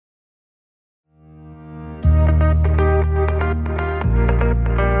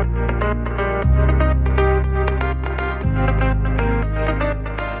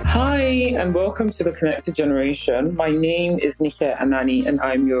Hi, and welcome to the Connected Generation. My name is Nika Anani, and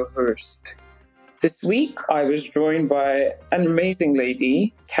I'm your host. This week, I was joined by an amazing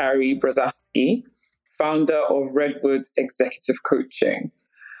lady, Karrie Bazarki, founder of Redwood Executive Coaching,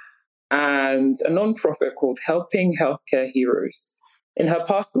 and a nonprofit called Helping Healthcare Heroes. In her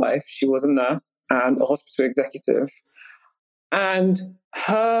past life, she was a nurse and a hospital executive, and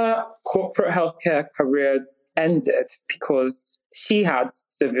her corporate healthcare career ended because she had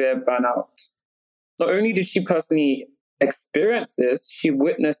severe burnout. Not only did she personally experience this, she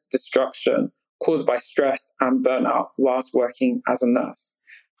witnessed destruction caused by stress and burnout whilst working as a nurse.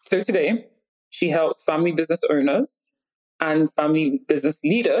 So today, she helps family business owners and family business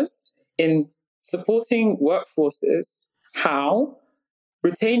leaders in supporting workforces, how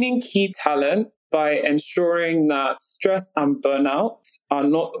retaining key talent by ensuring that stress and burnout are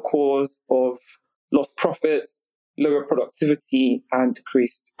not the cause of lost profits, lower productivity, and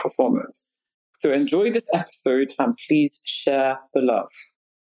decreased performance. So enjoy this episode and please share the love.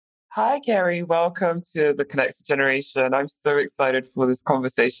 Hi, Karrie. Welcome to the Connected Generation. I'm so excited for this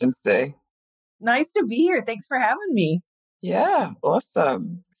conversation today. Nice to be here. Thanks for having me. Yeah,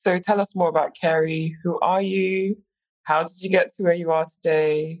 awesome. So tell us more about Karrie. Who are you? How did you get to where you are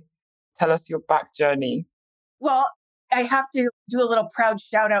today? Tell us your back journey. Well, I have to do a little proud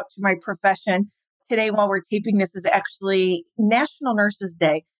shout out to my profession. Today, while we're taping this, is actually National Nurses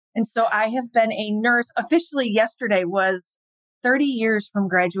Day. And so I have been a nurse. Officially, yesterday was 30 years from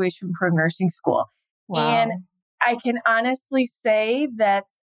graduation from nursing school. Wow. And I can honestly say that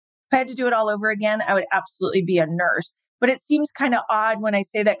if I had to do it all over again, I would absolutely be a nurse. But it seems kind of odd when I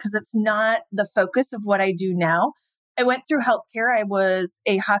say that because it's not the focus of what I do now. I went through healthcare. I was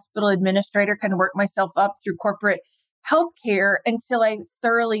a hospital administrator, kind of worked myself up through corporate healthcare until I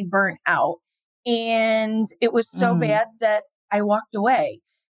thoroughly burnt out. And it was so bad that I walked away.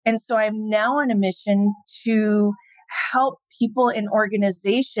 And so I'm now on a mission to help people in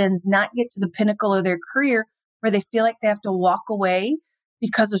organizations not get to the pinnacle of their career where they feel like they have to walk away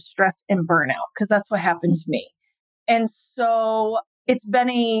because of stress and burnout, because that's what happened to me. And so it's been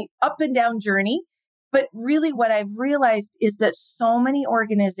a up and down journey. But really what I've realized is that so many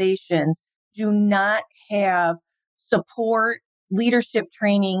organizations do not have support, leadership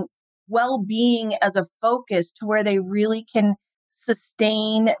training, well-being as a focus to where they really can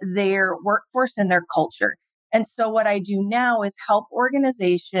sustain their workforce and their culture. And so what I do now is help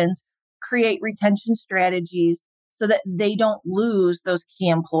organizations create retention strategies so that they don't lose those key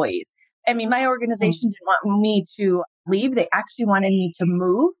employees. I mean, my organization didn't want me to leave. They actually wanted me to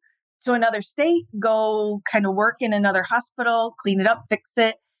move to another state, go kind of work in another hospital, clean it up, fix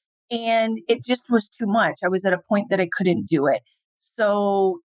it. And it just was too much. I was at a point that I couldn't do it.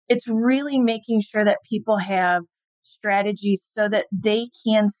 So it's really making sure that people have strategies so that they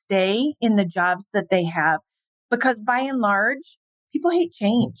can stay in the jobs that they have. Because by and large, people hate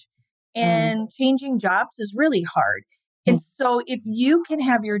change. And changing jobs is really hard. And so if you can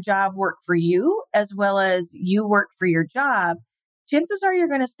have your job work for you as well as you work for your job, chances are you're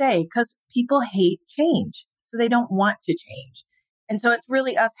going to stay because people hate change. So they don't want to change. And so it's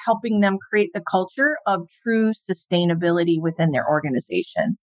really us helping them create the culture of true sustainability within their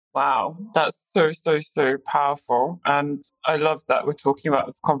organization. Wow, that's so powerful. And I love that we're talking about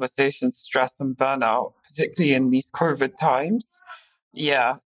this conversation, stress and burnout, particularly in these COVID times.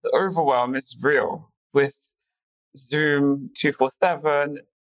 Yeah, the overwhelm is real with Zoom 24/7,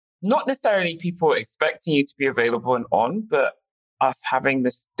 not necessarily people expecting you to be available and on, but us having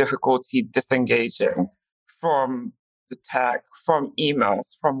this difficulty disengaging from the tech, from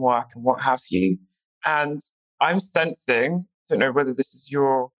emails, from work and what have you. And I'm sensing, don't know whether this is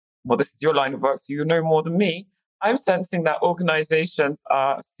your line of work, so you know more than me. I'm sensing that organizations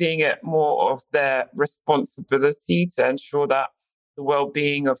are seeing it more of their responsibility to ensure that the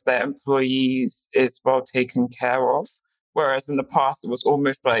well-being of their employees is well taken care of. Whereas in the past, it was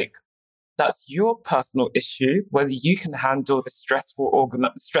almost like, that's your personal issue, whether you can handle the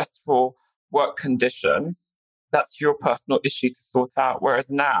stressful work conditions. That's your personal issue to sort out. Whereas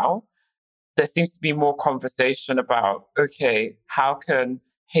now, there seems to be more conversation about, okay, how can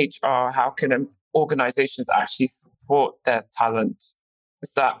how can organizations actually support their talent?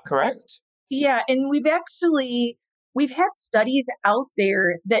 Is that correct? Yeah. And we've had studies out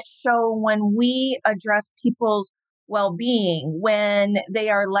there that show when we address people's well-being, when they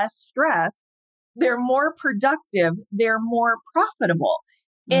are less stressed, they're more productive, they're more profitable.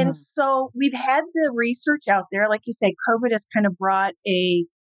 And so we've had the research out there. Like you say, COVID has kind of brought a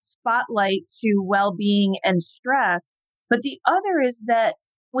spotlight to well-being and stress. But the other is that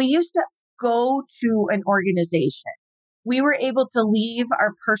we used to go to an organization we were able to leave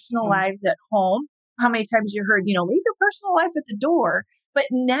our personal lives at home. How many times you heard, leave your personal life at the door. But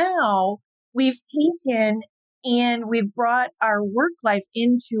now we've taken and we've brought our work life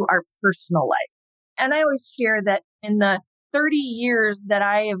into our personal life. And I always share that in the 30 years that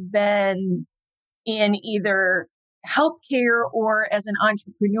I have been in either healthcare or as an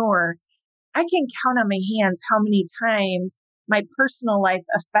entrepreneur, I can count on my hands how many times my personal life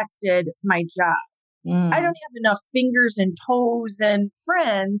affected my job. I don't have enough fingers and toes and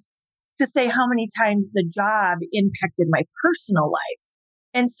friends to say how many times the job impacted my personal life.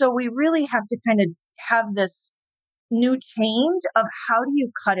 And so we really have to kind of have this new change of how do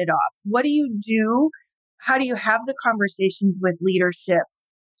you cut it off? What do you do? How do you have the conversations with leadership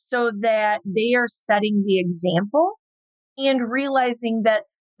so that they are setting the example and realizing that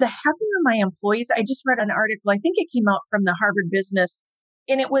the happier my employees, I just read an article, I think it came out from the Harvard Business,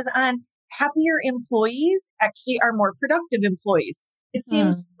 and it was on happier employees actually are more productive employees. It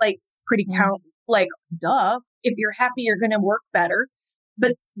seems like pretty duh. If you're happy, you're going to work better.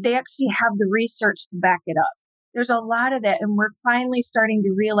 But they actually have the research to back it up. There's a lot of that. And we're finally starting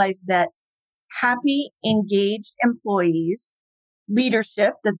to realize that happy, engaged employees,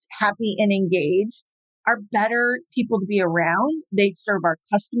 leadership that's happy and engaged, are better people to be around. They serve our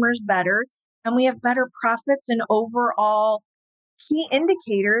customers better, and we have better profits, and overall key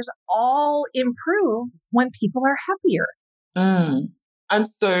indicators all improve when people are happier. And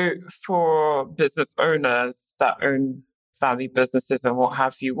so for business owners that own family businesses and what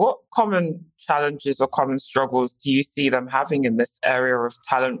have you, what common challenges or common struggles do you see them having in this area of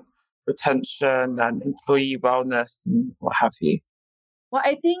talent retention and employee wellness and what have you? Well,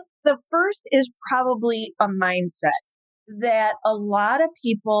 I think the first is probably a mindset that a lot of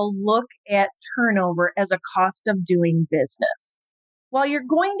people look at turnover as a cost of doing business. While you're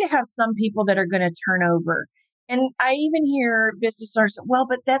going to have some people that are going to turn over, and I even hear business owners, well,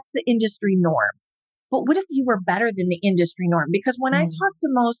 but that's the industry norm. But what if you were better than the industry norm? Because when I talk to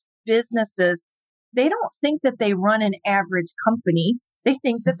most businesses, they don't think that they run an average company. They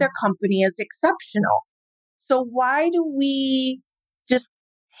think that their company is exceptional. So why do we just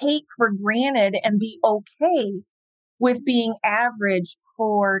take for granted and be okay with being average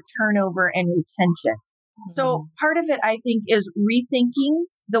for turnover and retention? So part of it, I think, is rethinking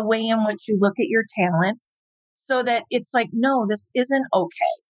the way in which you look at your talent so that it's like, no, this isn't okay.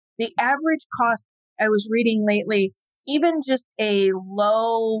 The average cost, I was reading lately, even just a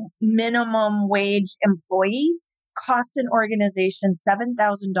low minimum wage employee costs an organization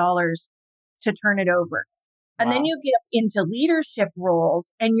 $7,000 to turn it over. And then you get into leadership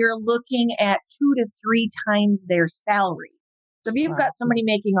roles and you're looking at 2 to 3 times their salary. So if you've got somebody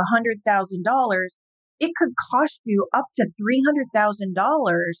making $100,000, it could cost you up to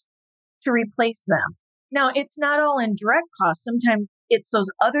 $300,000 to replace them. Now, it's not all in direct costs. Sometimes it's those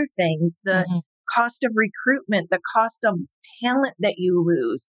other things, the cost of recruitment, the cost of talent that you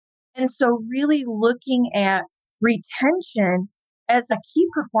lose. And so really looking at retention as a key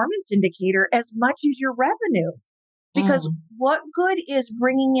performance indicator as much as your revenue. Because what good is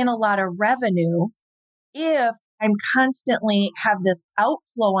bringing in a lot of revenue if I'm constantly have this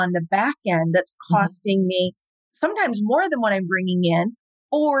outflow on the back end that's costing me sometimes more than what I'm bringing in,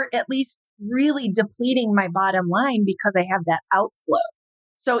 or at least really depleting my bottom line because I have that outflow.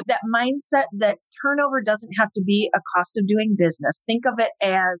 So that mindset that turnover doesn't have to be a cost of doing business. Think of it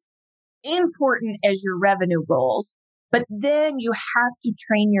as important as your revenue goals, but then you have to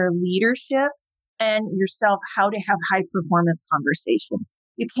train your leadership and yourself how to have high performance conversations.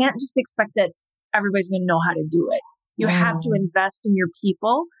 You can't just expect that everybody's going to know how to do it. You have to invest in your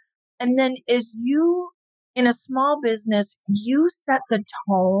people. And then as you, in a small business, you set the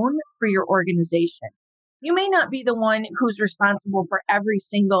tone for your organization. You may not be the one who's responsible for every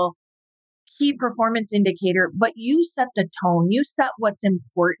single key performance indicator, but you set the tone. You set what's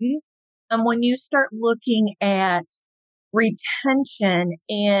important. And when you start looking at retention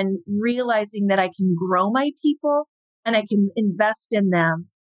and realizing that I can grow my people and I can invest in them,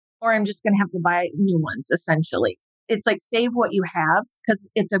 or I'm just going to have to buy new ones, essentially. It's like save what you have because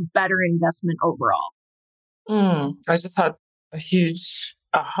it's a better investment overall. I just had a huge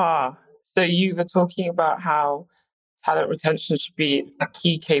aha. So you were talking about how talent retention should be a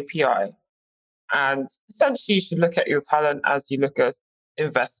key KPI. And essentially you should look at your talent as you look at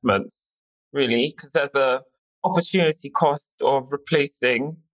investments, really, because there's a opportunity cost of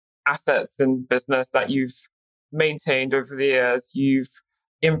replacing assets in business that you've maintained over the years, you've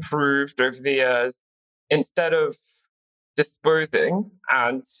improved over the years. Instead of disposing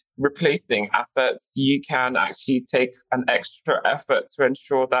and replacing assets, you can actually take an extra effort to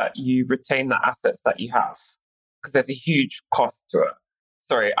ensure that you retain the assets that you have. because there's a huge cost to it.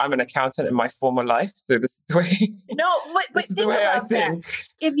 Sorry, I'm an accountant in my former life, so this is the way. No, but This is think the way I about that. think.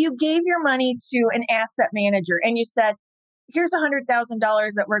 If you gave your money to an asset manager and you said, here's $100,000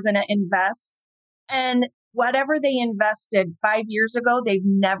 that we're going to invest, and whatever they invested 5 years ago, they've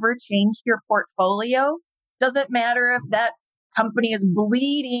never changed your portfolio. Doesn't matter if that company is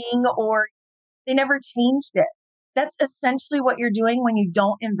bleeding or they never changed it. That's essentially what you're doing when you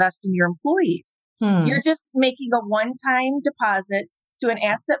don't invest in your employees. You're just making a one-time deposit to an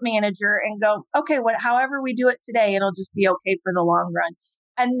asset manager and go, okay, however we do it today, it'll just be okay for the long run.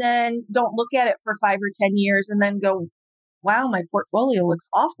 And then don't look at it for 5 or 10 years and then go, wow, my portfolio looks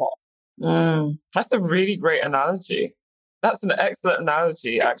awful. That's a really great analogy. That's an excellent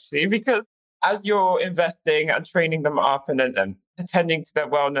analogy, actually, because as you're investing and training them up and attending to their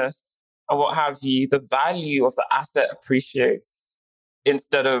wellness and what have you, the value of the asset appreciates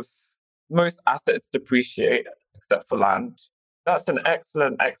instead of most assets depreciate, except for land. That's an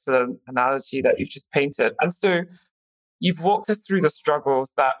excellent, excellent analogy that you've just painted. And so you've walked us through the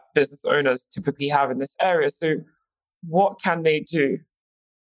struggles that business owners typically have in this area. So what can they do?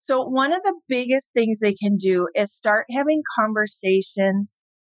 So one of the biggest things they can do is start having conversations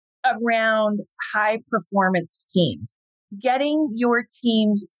around high performance teams, getting your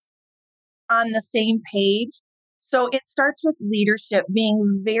teams on the same page. So it starts with leadership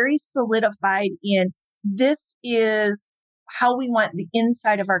being very solidified in this is how we want the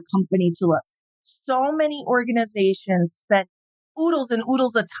inside of our company to look. So many organizations spend oodles and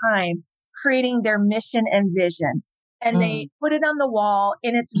oodles of time creating their mission and vision. And they put it on the wall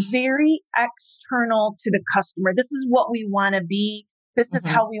and it's very external to the customer. This is what we want to be. This is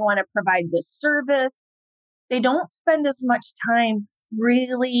how we want to provide this service. They don't spend as much time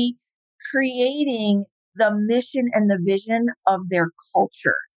really creating the mission and the vision of their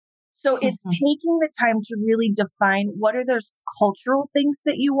culture. So it's taking the time to really define what are those cultural things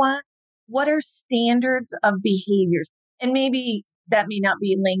that you want? What are standards of behaviors? And maybe that may not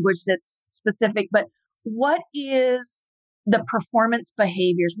be language that's specific, but what is the performance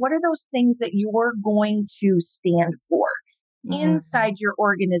behaviors? What are those things that you're going to stand for inside your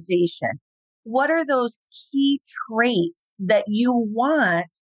organization? What are those key traits that you want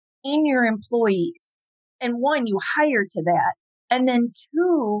in your employees? And one, you hire to that. And then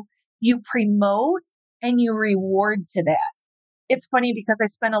two, you promote and you reward to that. It's funny because I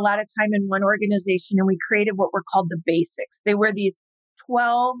spent a lot of time in one organization and we created what were called the basics. They were these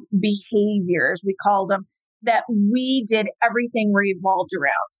 12 behaviors, we called them, that we did everything revolved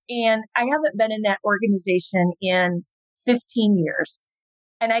around. And I haven't been in that organization in 15 years.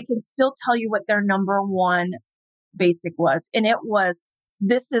 And I can still tell you what their number one basic was. And it was,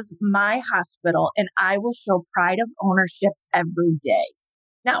 this is my hospital and I will show pride of ownership every day.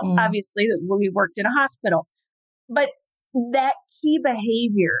 Now, obviously, we worked in a hospital, but that key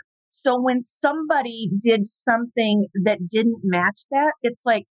behavior. So when somebody did something that didn't match that, it's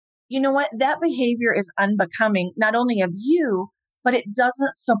like, you know what? That behavior is unbecoming, not only of you, but it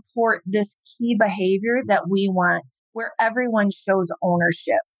doesn't support this key behavior that we want, where everyone shows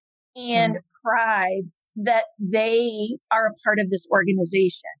ownership and pride that they are a part of this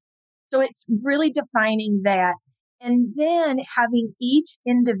organization. So it's really defining that. And then having each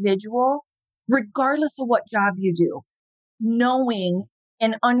individual, regardless of what job you do, knowing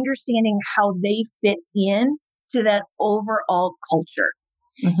and understanding how they fit in to that overall culture.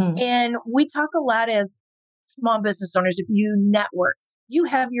 And we talk a lot as small business owners, if you network, you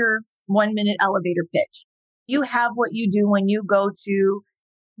have your 1-minute elevator pitch. You have what you do when you go to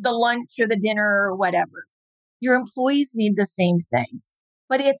the lunch or the dinner or whatever. Your employees need the same thing,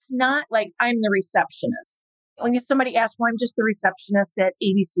 but it's not like I'm the receptionist. When somebody asks, well, I'm just the receptionist at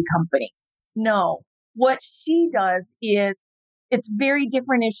ABC company. No, what she does is it's very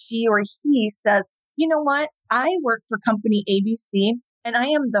different if she or he says, you know what? I work for company ABC and I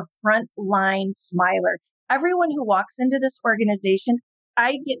am the front line smiler. Everyone who walks into this organization,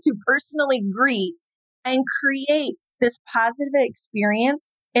 I get to personally greet and create this positive experience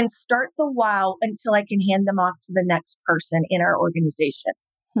and start the wow until I can hand them off to the next person in our organization.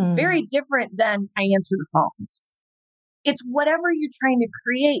 Very different than I answer the phones. It's whatever you're trying to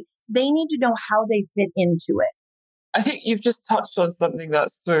create. They need to know how they fit into it. I think you've just touched on something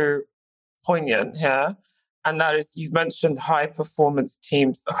that's so poignant here. And that is, you've mentioned high performance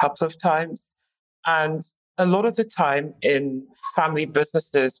teams a couple of times. And a lot of the time in family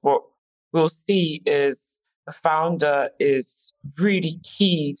businesses, what we'll see is the founder is really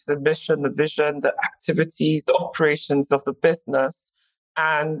key to the mission, the vision, the activities, the operations of the business.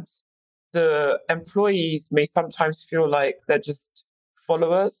 And the employees may sometimes feel like they're just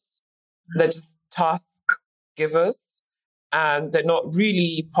followers. They're just task givers and they're not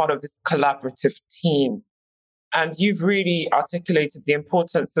really part of this collaborative team. And you've really articulated the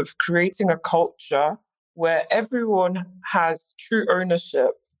importance of creating a culture where everyone has true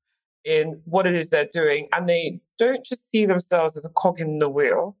ownership in what it is they're doing. And they don't just see themselves as a cog in the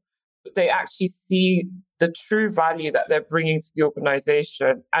wheel, but they actually see the true value that they're bringing to the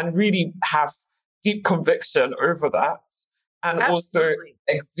organization and really have deep conviction over that and also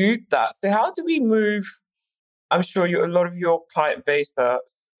exude that. So how do we move? I'm sure a lot of your client base are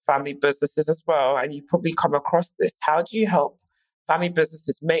family businesses as well, and you probably come across this. How do you help family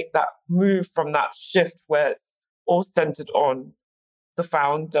businesses make that move from that shift where it's all centered on the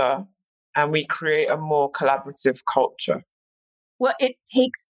founder and we create a more collaborative culture? Well, it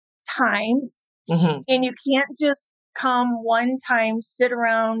takes time, and you can't just come one time, sit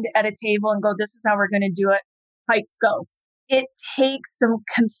around at a table and go, this is how we're going to do it. Hype, go. It takes some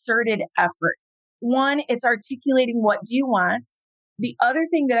concerted effort. One, it's articulating what do you want. The other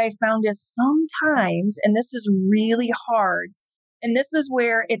thing that I found is sometimes, and this is really hard, and this is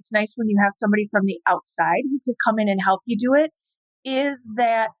where it's nice when you have somebody from the outside who could come in and help you do it, is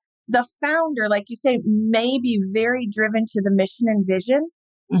that the founder, like you say, may be very driven to the mission and vision,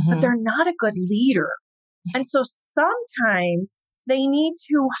 but they're not a good leader. And so sometimes they need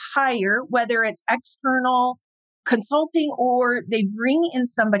to hire, whether it's external consulting or they bring in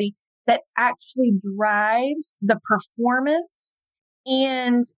somebody that actually drives the performance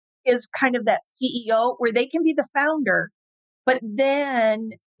and is kind of that CEO where they can be the founder, but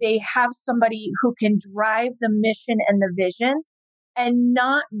then they have somebody who can drive the mission and the vision and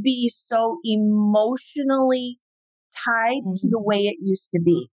not be so emotionally tied to the way it used to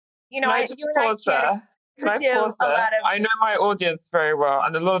be. You know, Can I just pause there? I know my audience very well,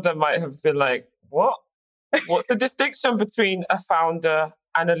 and a lot of them might have been like, what? What's the distinction between a founder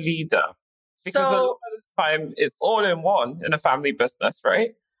and a leader? Because a lot of the time it's all in one in a family business,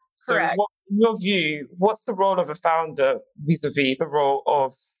 right? Correct. So in your view, what's the role of a founder vis-a-vis the role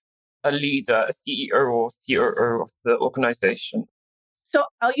of a leader, a CEO or COO of the organization? So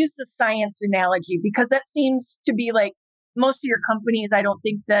I'll use the science analogy because that seems to be like most of your companies, I don't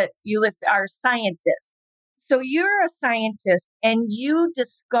think that you list are scientists. So you're a scientist and you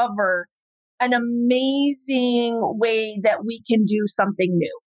discover an amazing way that we can do something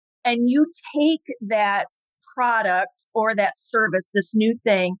new. And you take that product or that service, this new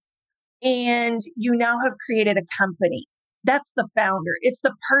thing, and you now have created a company. That's the founder. It's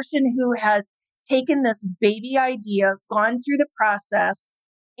the person who has taken this baby idea, gone through the process,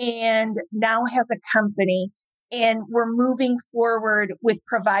 and now has a company. And we're moving forward with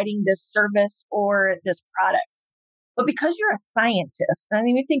providing this service or this product. But because you're a scientist, I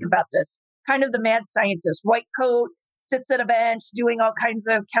mean, you think about this, kind of the mad scientist, white coat, sits at a bench doing all kinds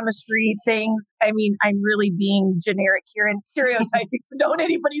of chemistry things. I mean, I'm really being generic here and stereotyping, so don't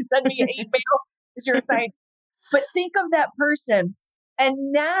anybody send me hate mail if you're a scientist. But think of that person and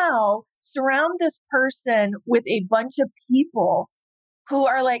now surround this person with a bunch of people who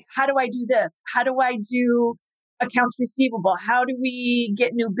are like, how do I do this? How do I do accounts receivable? How do we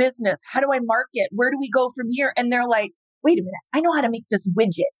get new business? How do I market? Where do we go from here? And they're like, wait a minute, I know how to make this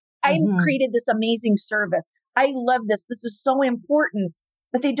widget. I created this amazing service. I love this. This is so important,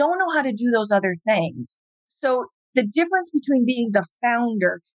 but they don't know how to do those other things. So the difference between being the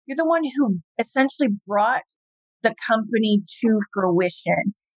founder, you're the one who essentially brought the company to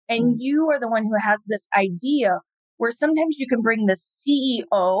fruition. And you are the one who has this idea where sometimes you can bring the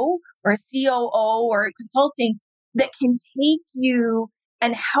CEO or COO or consulting that can take you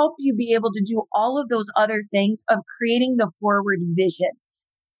and help you be able to do all of those other things of creating the forward vision.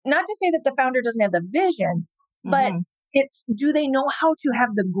 Not to say that the founder doesn't have the vision, but it's, do they know how to have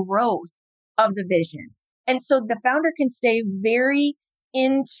the growth of the vision? And so the founder can stay very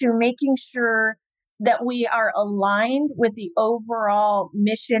into making sure that we are aligned with the overall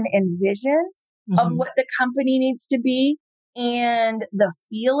mission and vision of what the company needs to be and the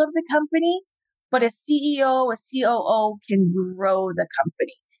feel of the company. But a CEO, a COO can grow the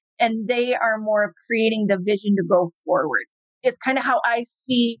company and they are more of creating the vision to go forward. It's kind of how I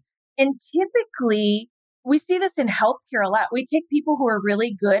see. And typically we see this in healthcare a lot. We take people who are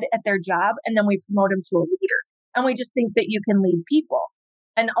really good at their job and then we promote them to a leader. And we just think that you can lead people.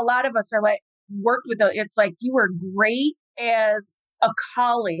 And a lot of us are like, it's like you were great as a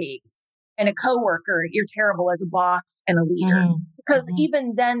colleague and a coworker. You're terrible as a boss and a leader. Because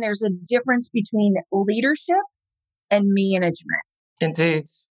even then there's a difference between leadership and management. Indeed.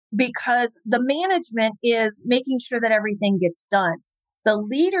 Because the management is making sure that everything gets done. The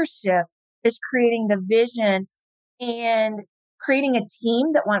leadership is creating the vision and creating a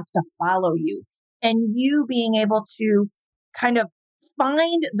team that wants to follow you. and you being able to kind of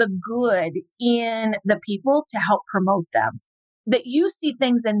find the good in the people to help promote them, that you see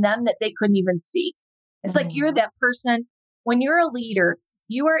things in them that they couldn't even see. It's like you're that person. When you're a leader,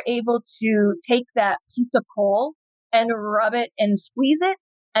 you are able to take that piece of coal and rub it and squeeze it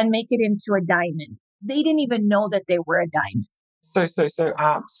and make it into a diamond. They didn't even know that they were a diamond. So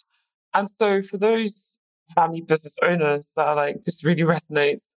apt. And so for those family business owners that are like, this really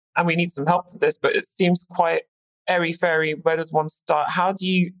resonates and we need some help with this, but it seems quite airy-fairy. Where does one start? How do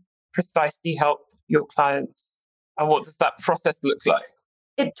you precisely help your clients? And what does that process look like?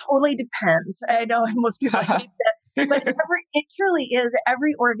 It totally depends. I know most people hate that, but it truly is.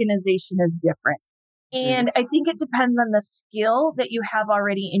 Every organization is different. And I think it depends on the skill that you have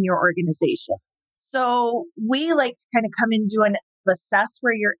already in your organization. So we like to kind of come and do an assess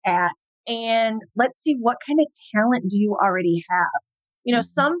where you're at and let's see what kind of talent do you already have. You know,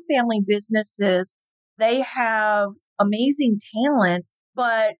 some family businesses, they have amazing talent,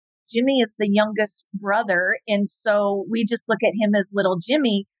 but Jimmy is the youngest brother. And so we just look at him as little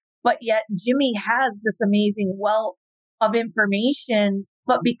Jimmy, but yet Jimmy has this amazing wealth of information.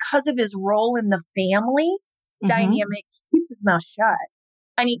 But because of his role in the family dynamic, he keeps his mouth shut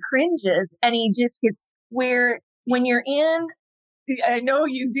and he cringes and he just gets where when you're in, I know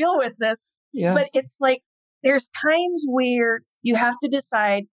you deal with this, but it's like there's times where you have to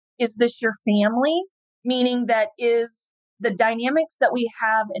decide, is this your family? Meaning that is the dynamics that we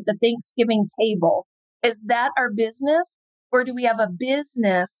have at the Thanksgiving table, is that our business? Or do we have a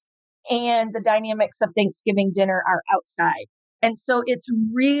business and the dynamics of Thanksgiving dinner are outside? And so it's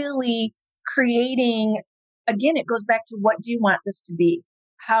really creating, again, it goes back to what do you want this to be?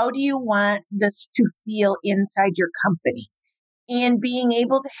 How do you want this to feel inside your company? And being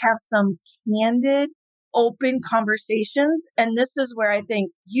able to have some candid, open conversations. And this is where I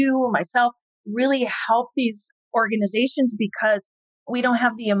think you, myself, really help these organizations because we don't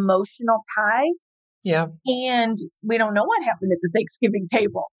have the emotional tie. Yeah. And we don't know what happened at the Thanksgiving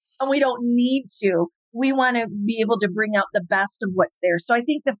table. And we don't need to. We want to be able to bring out the best of what's there. So I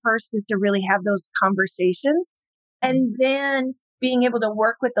think the first is to really have those conversations and then being able to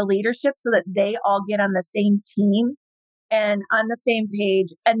work with the leadership so that they all get on the same team and on the same page.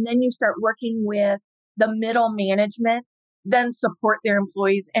 And then you start working with the middle management, then support their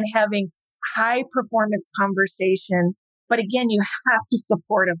employees and having high performance conversations. But again, you have to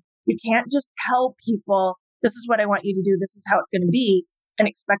support them. You can't just tell people, this is what I want you to do. This is how it's going to be and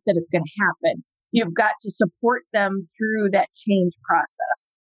expect that it's going to happen. You've got to support them through that change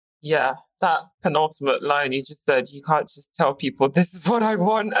process. Yeah, that penultimate line you just said, you can't just tell people, this is what I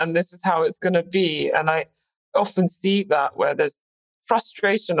want and this is how it's going to be. And I often see that where there's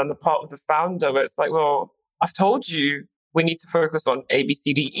frustration on the part of the founder where it's like, well, I've told you we need to focus on A, B,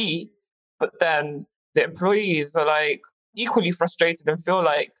 C, D, E. But then the employees are like equally frustrated and feel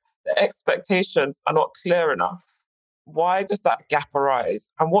like the expectations are not clear enough. Why does that gap arise?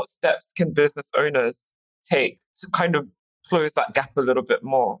 And what steps can business owners take to kind of close that gap a little bit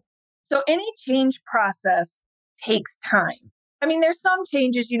more? So any change process takes time. I mean, there's some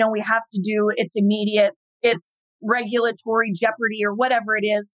changes, we have to do. It's immediate. It's regulatory jeopardy or whatever it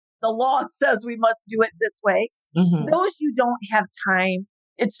is. The law says we must do it this way. Those you don't have time.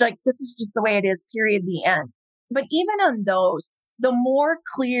 It's like, this is just the way it is, period, the end. But even on those, the more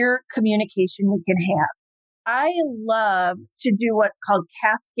clear communication we can have. I love to do what's called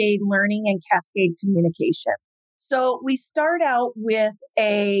cascade learning and cascade communication. So we start out with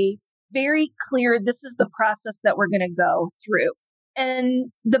a very clear, this is the process that we're going to go through.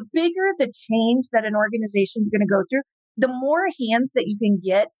 And the bigger the change that an organization is going to go through, the more hands that you can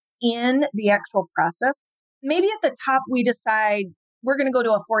get in the actual process. Maybe at the top, we decide we're going to go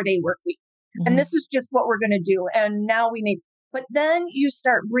to a 4-day work week. And this is just what we're going to do. And now we need, but then you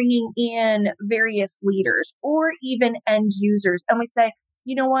start bringing in various leaders or even end users. And we say,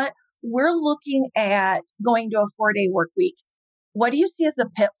 you know what? We're looking at going to a 4-day work week. What do you see as the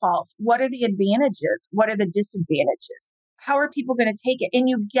pitfalls? What are the advantages? What are the disadvantages? How are people going to take it? And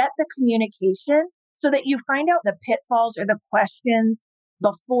you get the communication so that you find out the pitfalls or the questions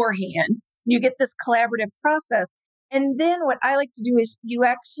beforehand. You get this collaborative process. And then what I like to do is you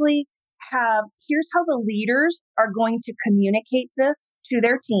actually have, here's how the leaders are going to communicate this to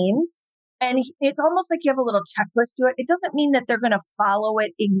their teams. And it's almost like you have a little checklist to it. It doesn't mean that they're going to follow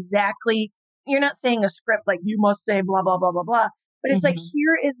it exactly. You're not saying a script like you must say blah, blah, blah, blah, blah. But it's like,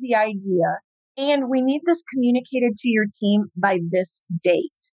 here is the idea. And we need this communicated to your team by this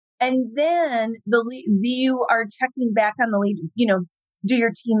date. And then you are checking back on the lead, do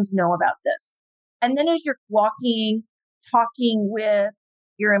your teams know about this? And then as you're talking with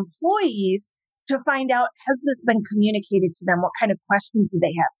your employees to find out, has this been communicated to them? What kind of questions do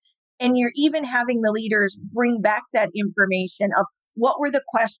they have? And you're even having the leaders bring back that information of what were the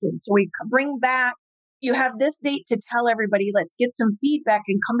questions. So we bring back, you have this date to tell everybody, let's get some feedback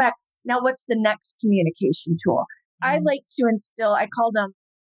and come back. Now, what's the next communication tool? I like to instill, I call them,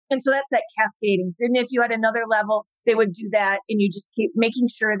 and so that's that cascading. So, and if you had another level, they would do that. And you just keep making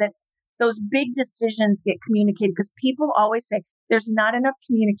sure that those big decisions get communicated, because people always say there's not enough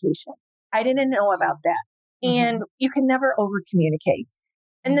communication. I didn't know about that. And you can never over communicate.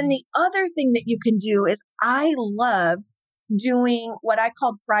 And then the other thing that you can do is I love doing what I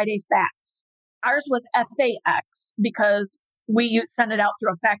called Friday Facts. Ours was FAX because we send it out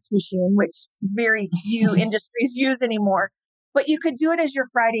through a fax machine, which very few industries use anymore. But you could do it as your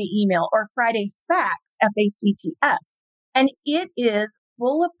Friday email or Friday Facts, FACTS. And it is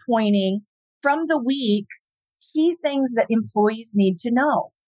bullet pointing from the week, key things that employees need to know,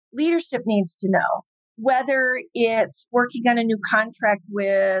 leadership needs to know, whether it's working on a new contract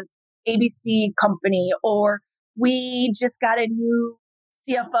with ABC company, or we just got a new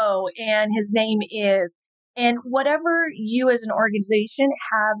CFO and his name is, and whatever you as an organization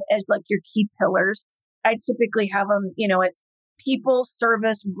have as like your key pillars. I typically have them, it's people,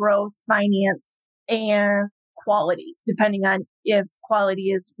 service, growth, finance, and quality, depending on if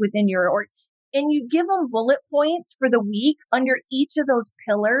quality is within your org. And you give them bullet points for the week under each of those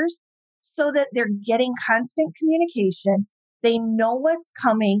pillars so that they're getting constant communication. They know what's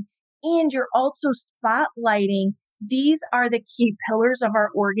coming, and you're also spotlighting these are the key pillars of our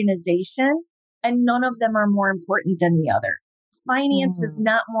organization, and none of them are more important than the other. Finance is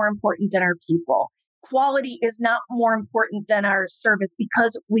not more important than our people. Quality is not more important than our service,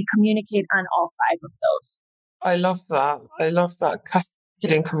 because we communicate on all five of those. I love that. I love that.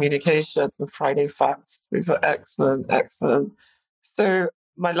 Cascading communications and Friday Facts. These are excellent, excellent. So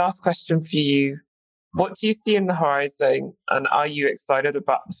my last question for you, what do you see in the horizon, and are you excited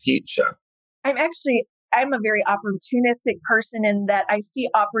about the future? I'm a very opportunistic person in that I see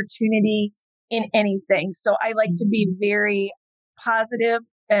opportunity in anything. So I like to be very positive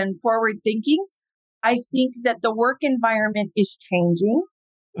and forward thinking. I think that the work environment is changing.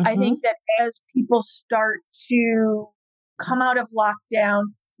 I think that as people start to come out of lockdown,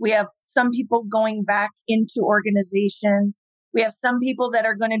 we have some people going back into organizations. We have some people that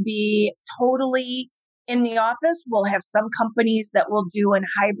are going to be totally in the office. We'll have some companies that will do an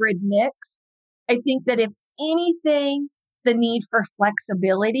hybrid mix. I think that if anything, the need for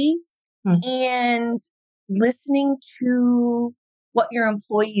flexibility and listening to what your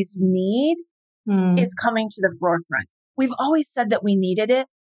employees need is coming to the forefront. We've always said that we needed it.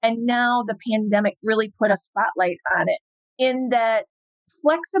 And now the pandemic really put a spotlight on it, in that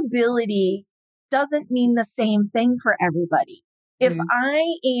flexibility doesn't mean the same thing for everybody. If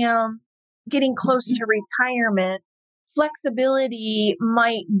I am getting close to retirement, flexibility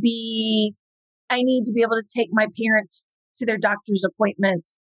might be, I need to be able to take my parents to their doctor's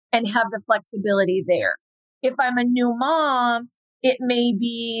appointments and have the flexibility there. If I'm a new mom, it may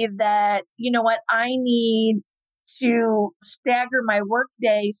be that, I need to stagger my work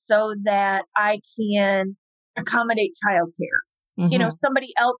day so that I can accommodate childcare.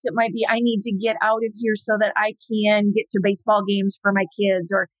 Somebody else, it might be, I need to get out of here so that I can get to baseball games for my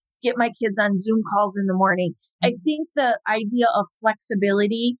kids or get my kids on Zoom calls in the morning. I think the idea of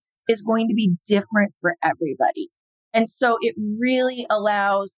flexibility is going to be different for everybody. And so it really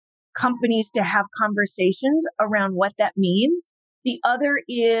allows companies to have conversations around what that means. The other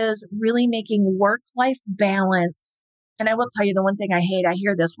is really making work-life balance. And I will tell you the one thing I hate, I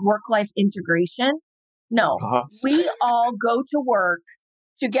hear this work-life integration. No, we all go to work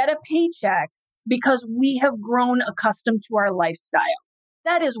to get a paycheck because we have grown accustomed to our lifestyle.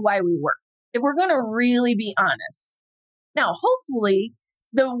 That is why we work, if we're going to really be honest. Now, hopefully,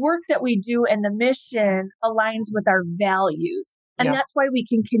 the work that we do and the mission aligns with our values. And that's why we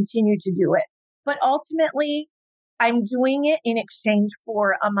can continue to do it. But ultimately, I'm doing it in exchange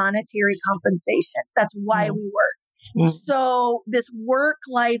for a monetary compensation. That's why we work. So this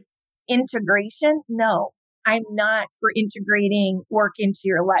work-life integration, no, I'm not for integrating work into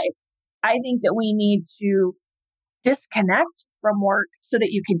your life. I think that we need to disconnect from work so that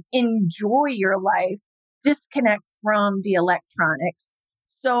you can enjoy your life, disconnect from the electronics.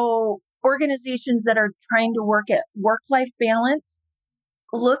 So organizations that are trying to work at work-life balance,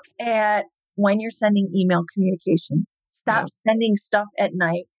 look at when you're sending email communications. Stop sending stuff at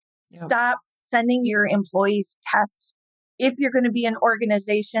night. Stop sending your employees texts. If you're going to be an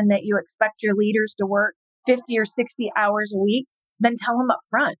organization that you expect your leaders to work 50 or 60 hours a week, then tell them up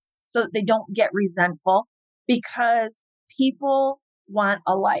front so that they don't get resentful, because people want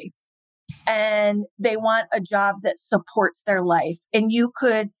a life. and they want a job that supports their life. And you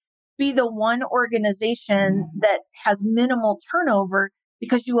could be the one organization that has minimal turnover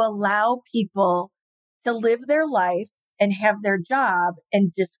because you allow people to live their life and have their job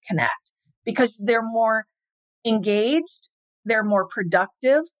and disconnect because they're more engaged, they're more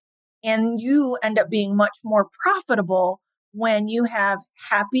productive, and you end up being much more profitable when you have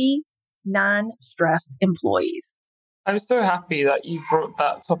happy, non-stressed employees. I'm so happy that you brought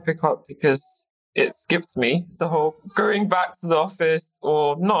that topic up because it skips me, the whole going back to the office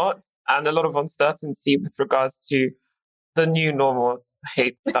or not, and a lot of uncertainty with regards to the new normals. I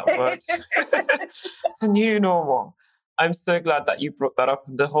hate that word. The new normal. I'm so glad that you brought that up,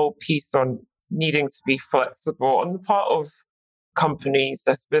 the whole piece on needing to be flexible. On the part of companies,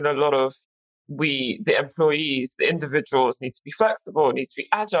 there's been a lot of the employees, the individuals need to be flexible, need to be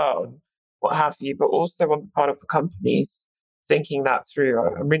agile, and what have you, but also on the part of the companies thinking that through.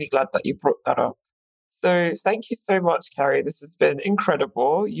 I'm really glad that you brought that up. So thank you so much, Karrie. This has been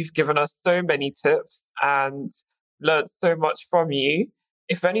incredible. You've given us so many tips and learned so much from you.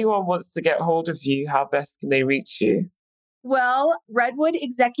 If anyone wants to get hold of you, how best can they reach you? Well,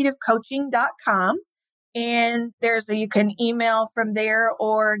 redwoodexecutivecoaching.com. And you can email from there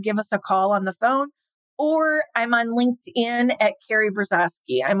or give us a call on the phone. Or I'm on LinkedIn at Karrie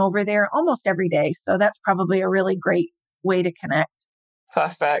Bazarki. I'm over there almost every day. So that's probably a really great way to connect.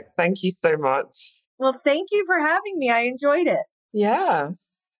 Perfect. Thank you so much. Well, thank you for having me. I enjoyed it.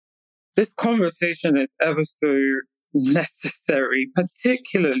 Yes. This conversation is ever so necessary,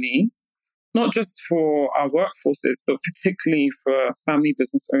 particularly not just for our workforces, but particularly for family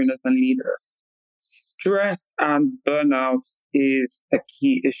business owners and leaders. Stress and burnout is a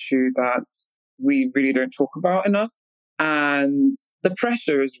key issue that we really don't talk about enough. And the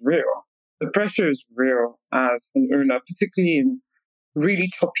pressure is real. The pressure is real as an owner, particularly in really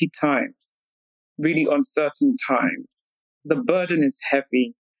choppy times, really uncertain times. The burden is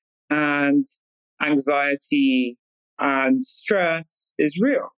heavy and anxiety and stress is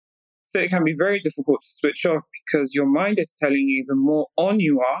real. So it can be very difficult to switch off because your mind is telling you the more on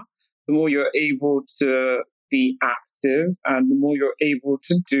you are, the more you're able to be active and the more you're able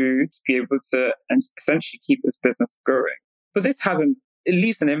to do to be able to essentially keep this business going. But it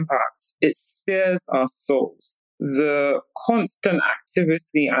leaves an impact. It sears our souls. The constant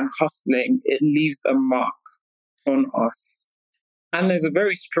activity and hustling, it leaves a mark on us. And there's a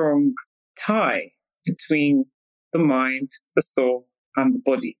very strong tie between the mind, the soul, and the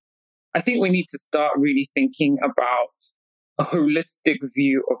body. I think we need to start really thinking about a holistic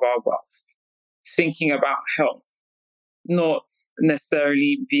view of our wealth, thinking about health, not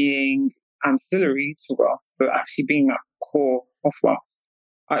necessarily being ancillary to wealth, but actually being at the core of wealth.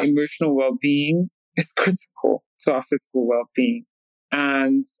 Our emotional well-being is critical to our physical well-being.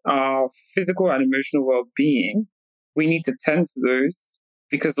 And our physical and emotional well-being, we need to tend to those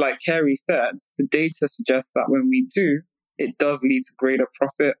because, like Karrie said, the data suggests that when we do, it does lead to greater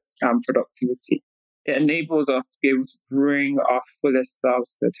profit and productivity. It enables us to be able to bring our fullest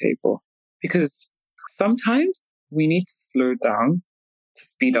selves to the table because sometimes we need to slow down to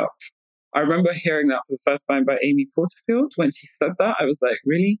speed up. I remember hearing that for the first time by Amy Porterfield. When she said that, I was like,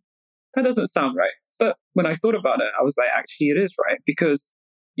 really? That doesn't sound right. But when I thought about it, I was like, actually, it is right because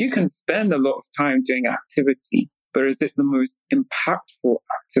you can spend a lot of time doing activity, but is it the most impactful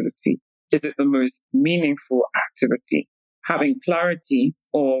activity? Is it the most meaningful activity? Having clarity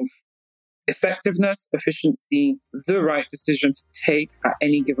of effectiveness, efficiency, the right decision to take at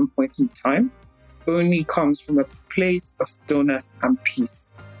any given point in time only comes from a place of stillness and peace.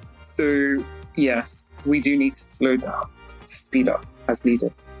 So yes, we do need to slow down to speed up as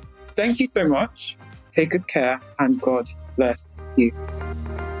leaders. Thank you so much. Take good care and God bless you.